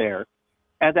out there,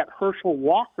 and that Herschel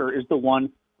Walker is the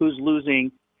one who's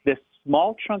losing this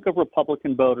small chunk of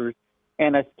Republican voters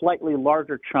and a slightly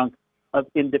larger chunk of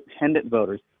independent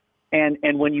voters. And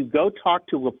when you go talk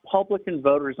to Republican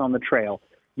voters on the trail,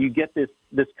 you get this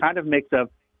kind of mix of,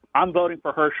 I'm voting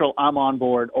for Herschel, I'm on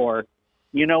board, or,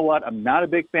 you know what, I'm not a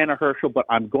big fan of Herschel, but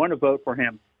I'm going to vote for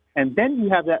him. And then you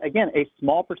have that, again, a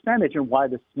small percentage, and why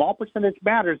the small percentage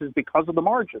matters is because of the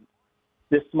margin.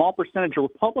 This small percentage of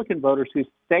Republican voters who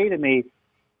say to me,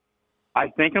 I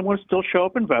think I'm going to still show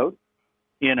up and vote,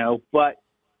 but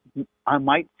I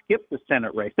might skip the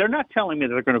Senate race. They're not telling me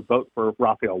that they're going to vote for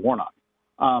Raphael Warnock.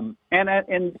 And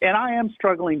I am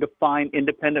struggling to find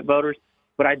independent voters,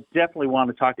 but I definitely want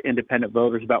to talk to independent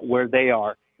voters about where they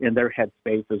are in their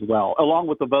headspace as well, along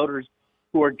with the voters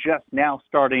who are just now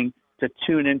starting to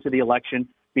tune into the election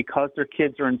because their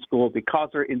kids are in school, because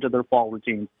they're into their fall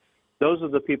routines. Those are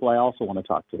the people I also want to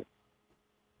talk to.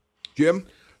 Jim?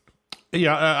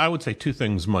 Yeah, I would say two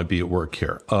things might be at work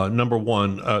here. Number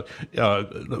one,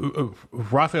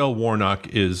 Raphael Warnock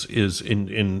is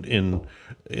in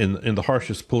the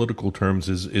harshest political terms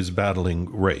is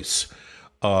battling race.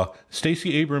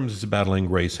 Stacey Abrams is battling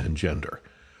race and gender.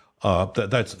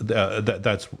 That's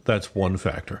one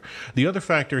factor. The other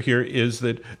factor here is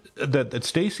that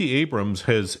Stacey Abrams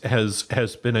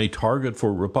has been a target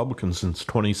for Republicans since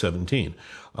 2017,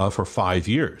 for 5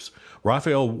 years.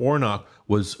 Raphael Warnock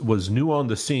was new on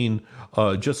the scene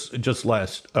just in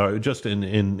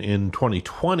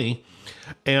 2020,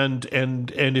 and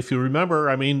if you remember,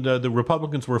 I mean, the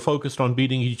Republicans were focused on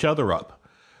beating each other up.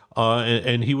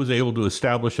 And he was able to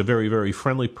establish a very, very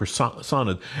friendly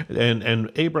persona,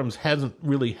 and Abrams hasn't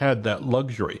really had that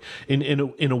luxury.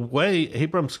 In a way,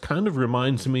 Abrams kind of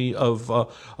reminds me of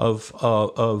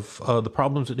the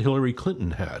problems that Hillary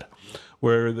Clinton had,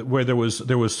 where there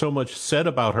was so much said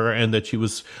about her, and that she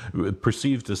was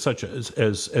perceived as such a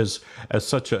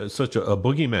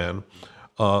boogeyman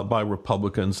by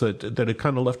Republicans that it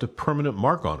kind of left a permanent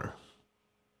mark on her.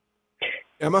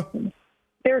 Emma?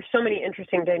 There are so many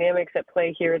interesting dynamics at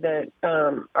play here that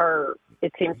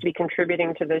it seems to be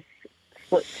contributing to this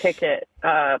split ticket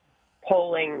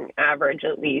polling average,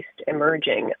 at least,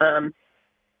 emerging.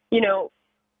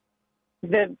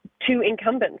 The two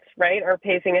incumbents, right, are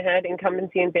pacing ahead.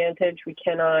 Incumbency advantage we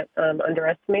cannot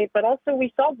underestimate. But also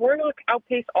we saw Warnock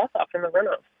outpace Ossoff in the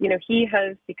runoff. He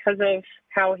has, because of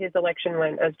how his election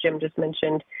went, as Jim just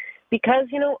mentioned, because,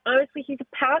 honestly, he's a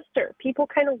pastor. People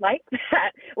kind of like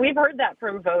that. We've heard that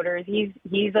from voters. He's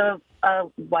a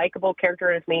likable character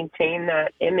and has maintained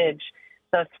that image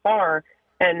thus far.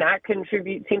 And that seems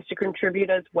to contribute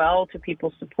as well to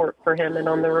people's support for him. And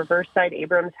on the reverse side,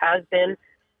 Abrams has been,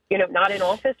 not in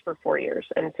office for 4 years.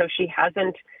 And so she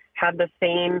hasn't had the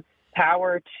same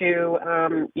power to,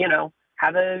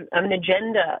 have an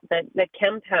agenda that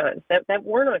Kemp has, that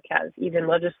Warnock has, even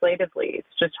legislatively.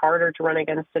 It's just harder to run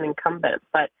against an incumbent.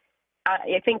 But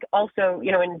I think also,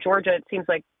 in Georgia, it seems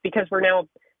like because we're now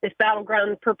this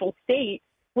battleground purple state,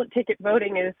 split ticket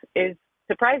voting is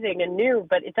surprising and new,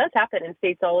 but it does happen in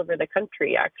states all over the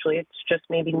country, actually. It's just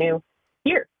maybe new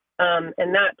here. And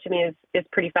that, to me, is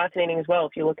pretty fascinating as well,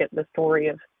 if you look at the story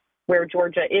of where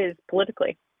Georgia is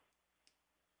politically.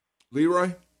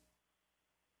 Leroy?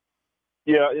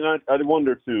 Yeah, I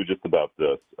wonder too just about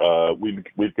this.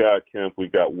 We've got Kemp,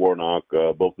 we've got Warnock.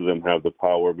 Both of them have the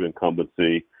power of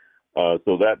incumbency.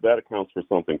 So that accounts for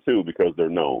something, too, because they're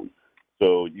known.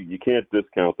 So you can't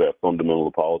discount that fundamental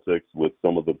of politics with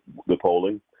some of the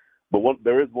polling. But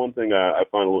there is one thing I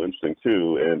find a little interesting,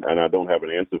 too, and I don't have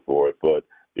an answer for it. But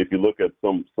if you look at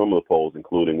some of the polls,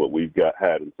 including what we've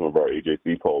had in some of our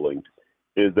AJC polling,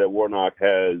 is that Warnock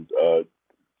has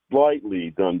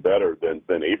slightly done better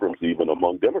than Abrams even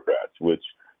among Democrats, which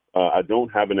I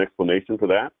don't have an explanation for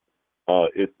that.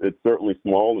 It's certainly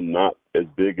small and not as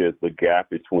big as the gap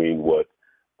between what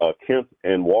Kemp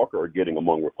and Walker are getting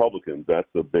among Republicans. That's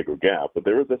a bigger gap. But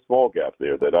there is a small gap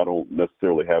there that I don't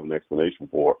necessarily have an explanation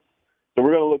for. So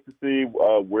we're going to look to see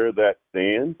where that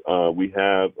stands. We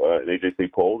have an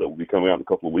AJC poll that will be coming out in a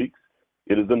couple of weeks.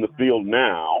 It is in the field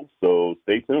now, so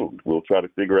stay tuned. We'll try to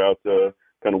figure out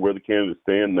kind of where the candidates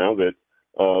stand now that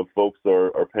folks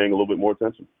are paying a little bit more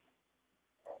attention.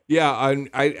 Yeah,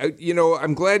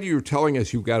 I'm glad you're telling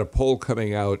us you've got a poll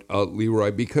coming out,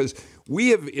 Leroy, because we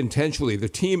have intentionally, the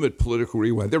team at Political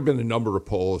Rewind, there have been a number of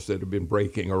polls that have been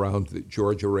breaking around the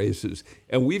Georgia races,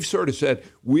 and we've sort of said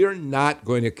we're not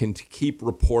going to keep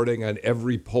reporting on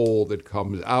every poll that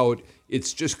comes out.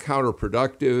 It's just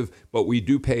counterproductive, but we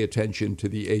do pay attention to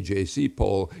the AJC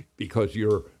poll because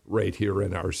you're right here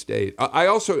in our state. I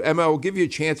also, Emma, I'll give you a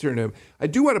chance here. And I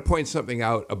do want to point something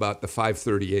out about the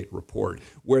 538 report,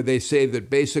 where they say that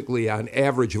basically on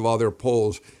average of all their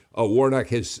polls,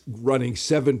 Warnock is running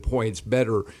 7 points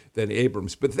better than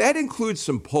Abrams. But that includes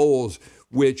some polls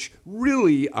which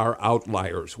really are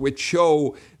outliers, which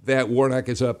show that Warnock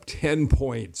is up 10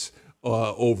 points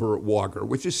over Walker,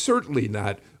 which is certainly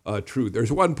not true.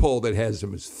 There's one poll that has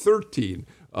him as 13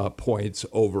 points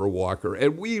over Walker,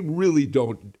 and we really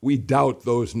doubt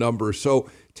those numbers. So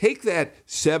take that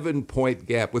 7-point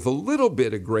gap with a little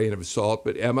bit of grain of salt.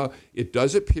 But Emma, it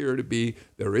does appear to be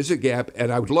there is a gap,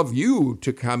 and I would love you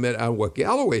to comment on what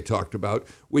Galloway talked about,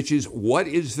 which is what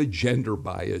is the gender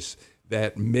bias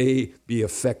that may be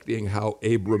affecting how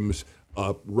Abrams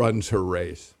runs her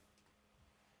race?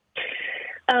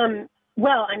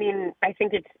 Well, I mean, I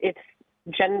think it's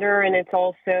gender, and it's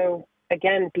also,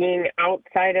 again, being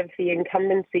outside of the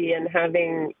incumbency and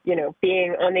having,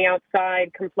 being on the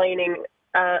outside, complaining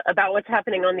about what's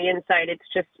happening on the inside. It's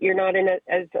just you're not in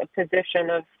a position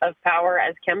of power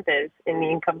as Kemp is in the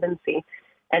incumbency.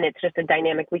 And it's just a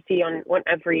dynamic we see on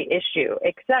every issue,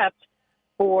 except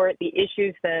for the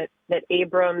issues that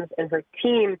Abrams and her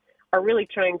team are really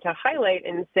trying to highlight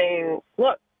and saying,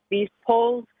 look, these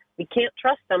polls, we can't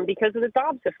trust them because of the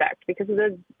Dobbs effect, because of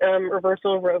the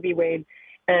reversal of Roe v. Wade.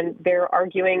 And they're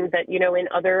arguing that, in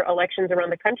other elections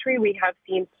around the country, we have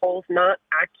seen polls not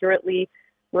accurately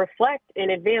reflect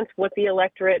in advance what the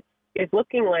electorate is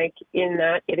looking like, in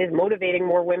that it is motivating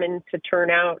more women to turn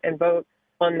out and vote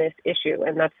on this issue.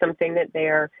 And that's something that they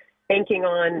are banking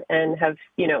on and have,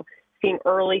 seen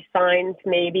early signs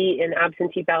maybe in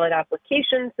absentee ballot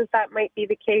applications that might be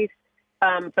the case.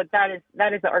 But that is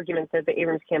the argument that the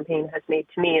Abrams campaign has made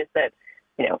to me, is that,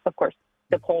 of course,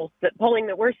 the polling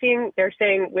that we're seeing, they're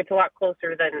saying it's a lot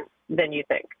closer than you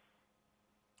think.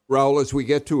 Raul, as we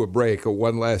get to a break,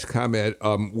 one last comment.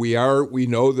 We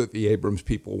know that the Abrams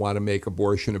people want to make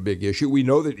abortion a big issue. We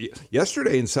know that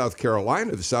yesterday in South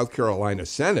Carolina, the South Carolina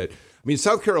Senate,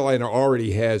 South Carolina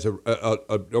already has an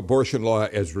abortion law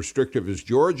as restrictive as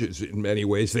Georgia's in many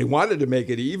ways. They wanted to make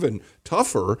it even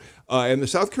tougher, and the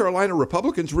South Carolina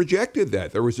Republicans rejected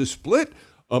that. There was a split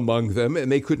among them,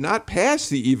 and they could not pass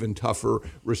the even tougher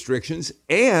restrictions.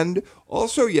 And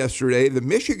also yesterday, the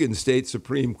Michigan State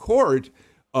Supreme Court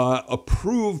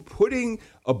approved putting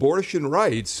abortion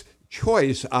rights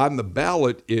choice on the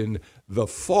ballot in the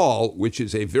fall, which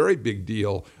is a very big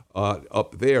deal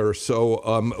up there. So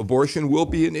abortion will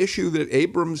be an issue that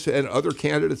Abrams and other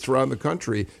candidates around the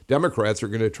country, Democrats, are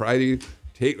going to try to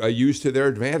use to their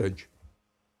advantage.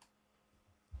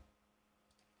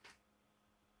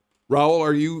 Raul,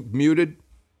 are you muted?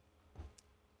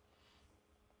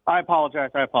 I apologize.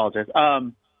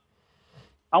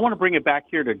 I want to bring it back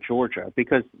here to Georgia,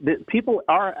 because people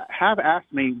have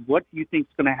asked me, what do you think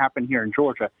is going to happen here in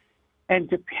Georgia? And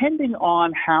depending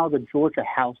on how the Georgia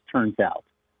House turns out,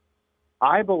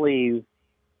 I believe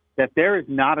that there is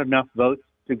not enough votes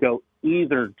to go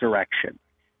either direction,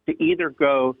 to either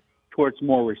go towards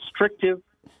more restrictive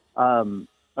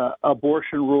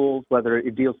abortion rules, whether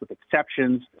it deals with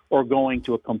exceptions or going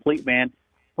to a complete ban.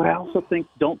 But I also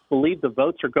don't believe the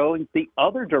votes are going the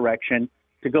other direction,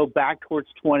 to go back towards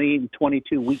 20 and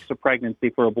 22 weeks of pregnancy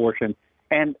for abortion.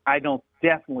 And I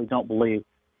definitely don't believe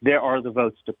there are the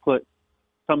votes to put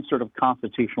some sort of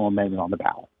constitutional amendment on the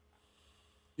ballot.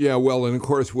 Yeah, well, and of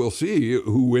course, we'll see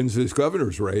who wins this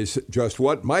governor's race, just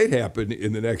what might happen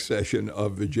in the next session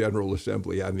of the General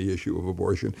Assembly on the issue of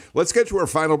abortion. Let's get to our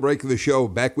final break of the show.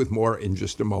 Back with more in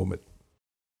just a moment.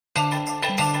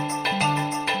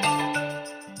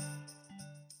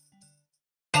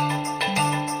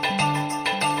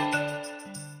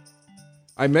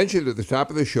 I mentioned at the top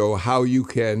of the show how you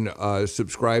can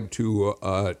subscribe to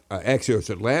Axios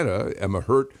Atlanta. Emma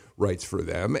Hurt writes for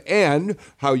them, and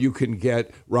how you can get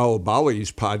Raul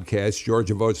Bali's podcast,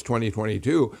 Georgia Votes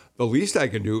 2022. The least I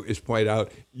can do is point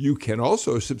out you can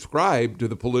also subscribe to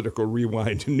the Political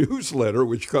Rewind newsletter,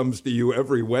 which comes to you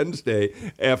every Wednesday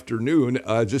afternoon.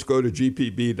 Just go to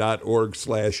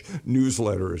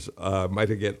gpb.org/newsletters.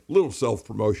 Might get a little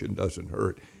self-promotion, doesn't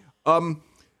hurt.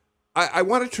 I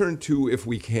want to turn to, if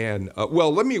we can,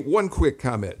 one quick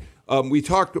comment. We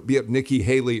talked about Nikki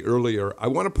Haley earlier. I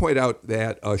want to point out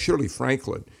that Shirley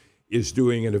Franklin is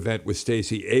doing an event with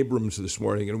Stacey Abrams this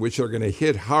morning in which they're going to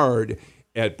hit hard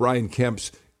at Brian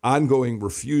Kemp's ongoing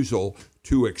refusal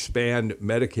to expand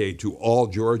Medicaid to all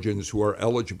Georgians who are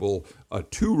eligible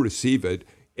to receive it.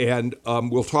 And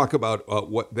we'll talk about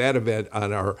what that event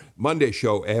on our Monday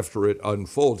show after it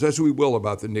unfolds, as we will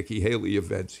about the Nikki Haley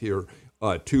events here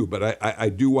too. But I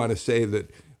do want to say that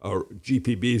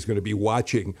GPB is going to be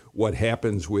watching what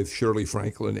happens with Shirley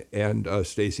Franklin and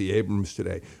Stacey Abrams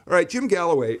today. All right, Jim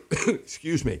Galloway,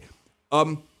 excuse me.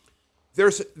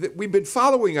 We've been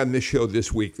following on this show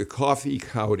this week the Coffee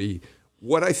County,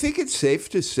 what I think it's safe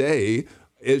to say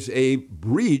is a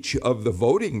breach of the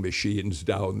voting machines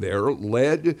down there,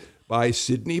 led by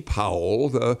Sidney Powell,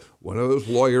 one of those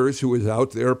lawyers who was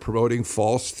out there promoting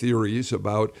false theories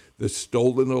about the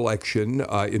stolen election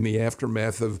in the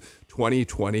aftermath of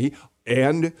 2020,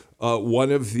 and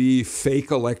one of the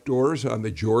fake electors on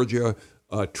the Georgia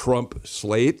Trump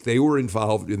slate. They were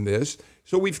involved in this.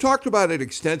 So we've talked about it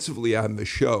extensively on the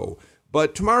show.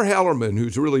 But Tamar Hallerman,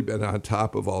 who's really been on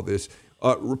top of all this,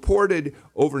 reported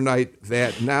overnight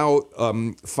that now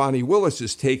Fani Willis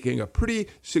is taking a pretty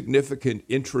significant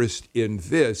interest in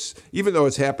this, even though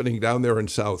it's happening down there in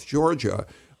South Georgia,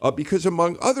 because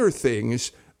among other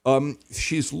things,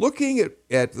 she's looking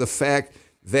at the fact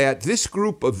that this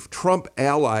group of Trump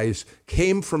allies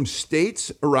came from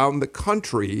states around the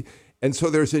country, and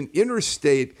so there's an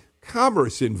interstate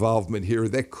commerce involvement here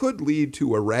that could lead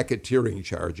to a racketeering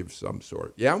charge of some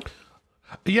sort. Yeah?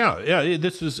 Yeah.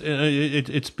 This is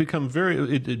it's become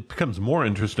it becomes more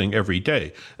interesting every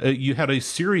day. You had a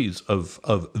series of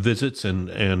visits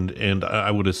and I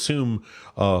would assume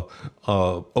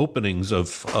openings of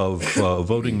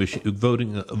voting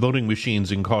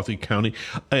machines in Coffee County,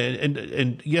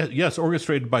 and yes,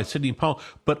 orchestrated by Sidney Powell,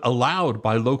 but allowed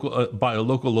by a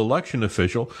local election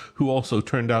official who also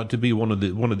turned out to be one of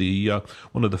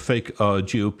the fake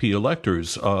GOP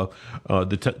electors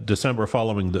the December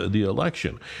following the election.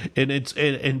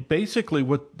 And basically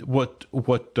what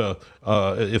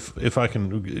if I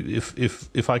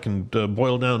can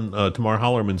boil down Tamar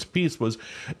Hallerman's piece was,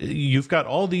 you've got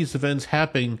all these events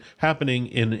happening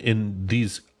in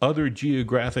these other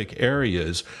geographic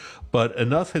areas, but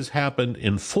enough has happened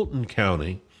in Fulton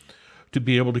County to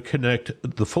be able to connect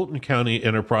the Fulton County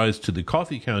enterprise to the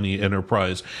Coffee County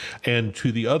enterprise and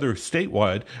to the other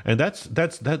statewide, and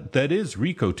that is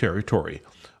RICO territory.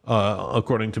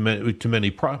 According to many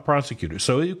prosecutors,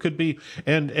 so it could be,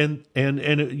 and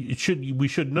we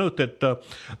should note that the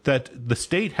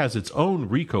state has its own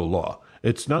RICO law.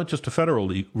 It's not just a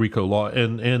federal RICO law,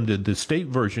 and the state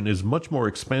version is much more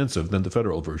expansive than the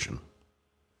federal version.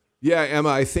 Yeah, Emma,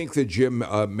 I think that Jim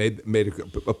made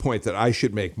a point that I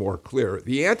should make more clear.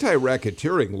 The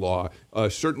anti-racketeering law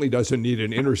certainly doesn't need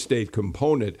an interstate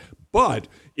component, but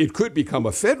it could become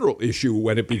a federal issue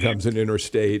when it becomes an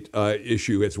interstate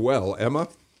issue as well. Emma?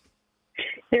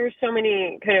 There's so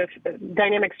many kind of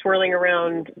dynamics swirling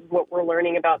around what we're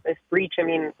learning about this breach. I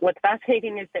mean, what's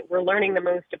fascinating is that we're learning the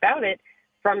most about it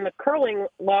from the Curling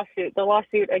lawsuit, the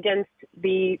lawsuit against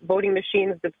the voting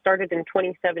machines that started in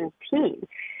 2017.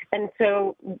 And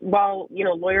so while,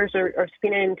 lawyers are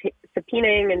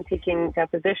subpoenaing and taking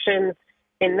depositions,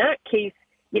 in that case,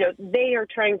 they are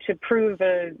trying to prove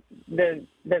they're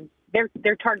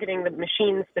targeting the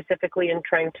machine specifically and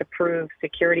trying to prove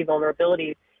security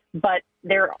vulnerabilities. But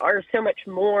there are so much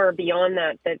more beyond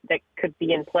that could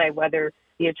be in play, whether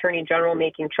the Attorney General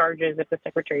making charges, if the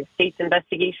Secretary of State's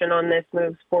investigation on this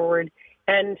moves forward,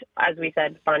 and as we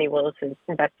said, Fani Willis's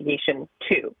investigation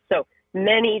too. So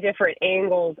many different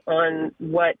angles on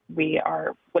what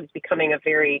is becoming a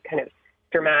very kind of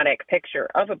dramatic picture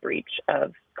of a breach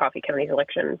of Coffee County's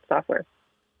election software.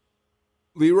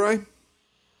 Leroy?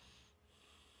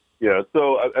 Yeah.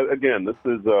 So again, this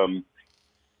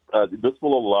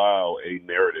will allow a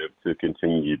narrative to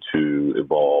continue to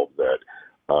evolve that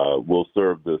will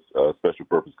serve this special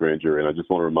purpose grand jury. And I just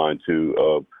want to remind too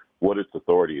of what its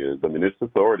authority is. I mean, its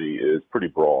authority is pretty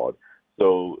broad.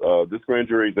 So this grand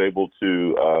jury is able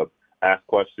to ask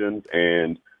questions,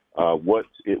 and what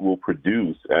it will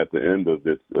produce at the end of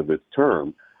its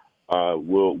term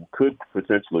could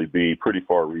potentially be pretty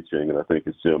far-reaching, and I think,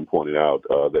 as Jim pointed out,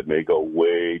 that may go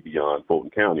way beyond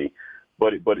Fulton County,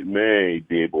 but it may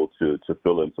be able to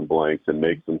fill in some blanks and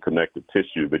make some connective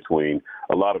tissue between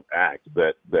a lot of acts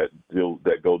that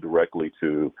go directly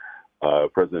to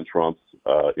President Trump's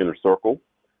inner circle,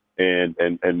 and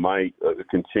might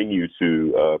continue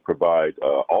to provide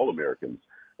all Americans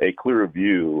a clearer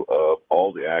view of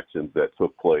all the actions that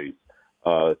took place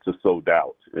to sow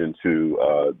doubt into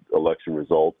election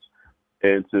results,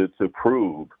 and to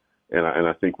prove, and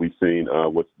I think we've seen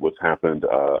what's happened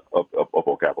up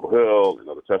on Capitol Hill and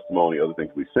other testimony, other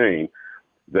things we've seen,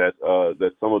 that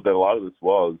a lot of this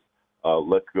was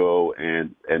let's go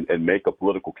and make a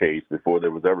political case before there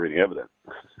was ever any evidence.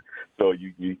 So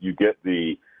you get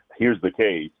here's the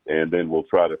case, and then we'll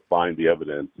try to find the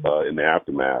evidence in the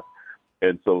aftermath.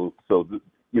 And so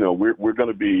we're going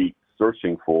to be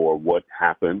searching for what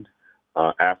happened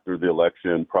after the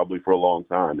election, probably for a long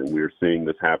time. And we're seeing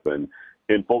this happen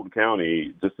in Fulton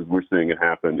County, just as we're seeing it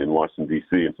happen in Washington,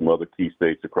 D.C. and some other key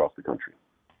states across the country.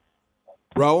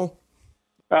 Raul?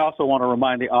 I also want to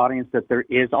remind the audience that there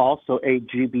is also a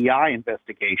GBI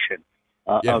investigation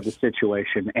of the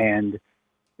situation, and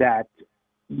that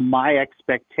my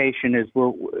expectation is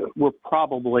we're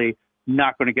probably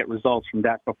not going to get results from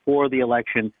that before the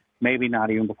election, maybe not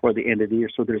even before the end of the year.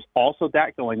 So there's also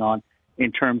that going on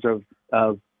in terms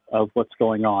of what's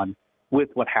going on with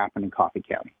what happened in Coffee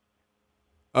County.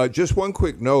 Just one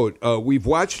quick note. We've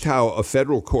watched how a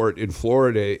federal court in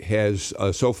Florida has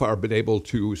so far been able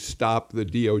to stop the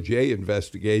DOJ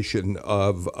investigation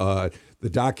of the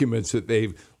documents that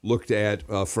they've looked at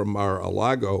from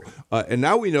Mar-a-Lago. And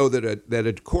now we know that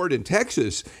a court in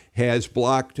Texas has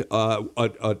blocked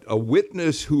a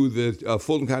witness who the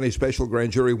Fulton County Special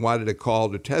Grand Jury wanted to call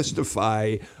to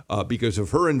testify because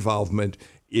of her involvement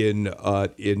in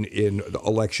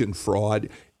election fraud.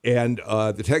 And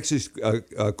the Texas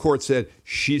court said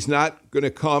she's not going to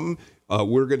come.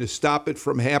 We're going to stop it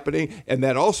from happening. And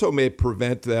that also may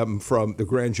prevent them the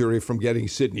grand jury from getting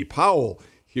Sidney Powell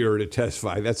here to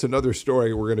testify. That's another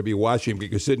story we're going to be watching,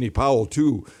 because Sidney Powell,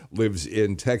 too, lives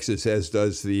in Texas, as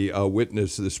does the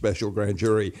witness. The special grand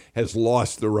jury has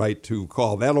lost the right to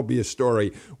call. That'll be a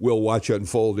story we'll watch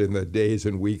unfold in the days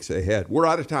and weeks ahead. We're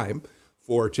out of time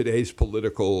for today's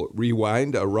Political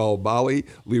Rewind. Raul Bali,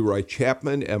 Leroy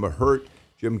Chapman, Emma Hurt,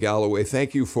 Jim Galloway,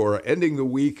 thank you for ending the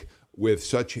week with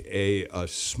such a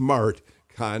smart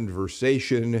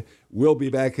conversation. We'll be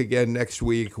back again next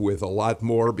week with a lot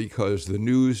more, because the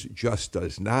news just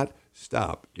does not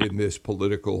stop in this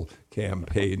political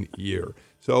campaign year.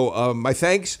 So my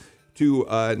thanks to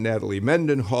Natalie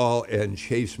Mendenhall and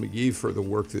Chase McGee for the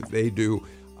work that they do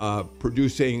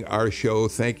producing our show.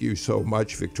 Thank you so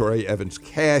much. Victoria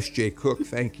Evans-Cash, Jay Cook,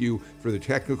 thank you for the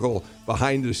technical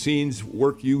behind-the-scenes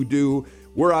work you do.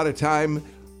 We're out of time.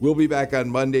 We'll be back on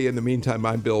Monday. In the meantime,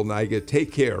 I'm Bill Nigut.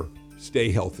 Take care.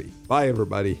 Stay healthy. Bye,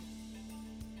 everybody.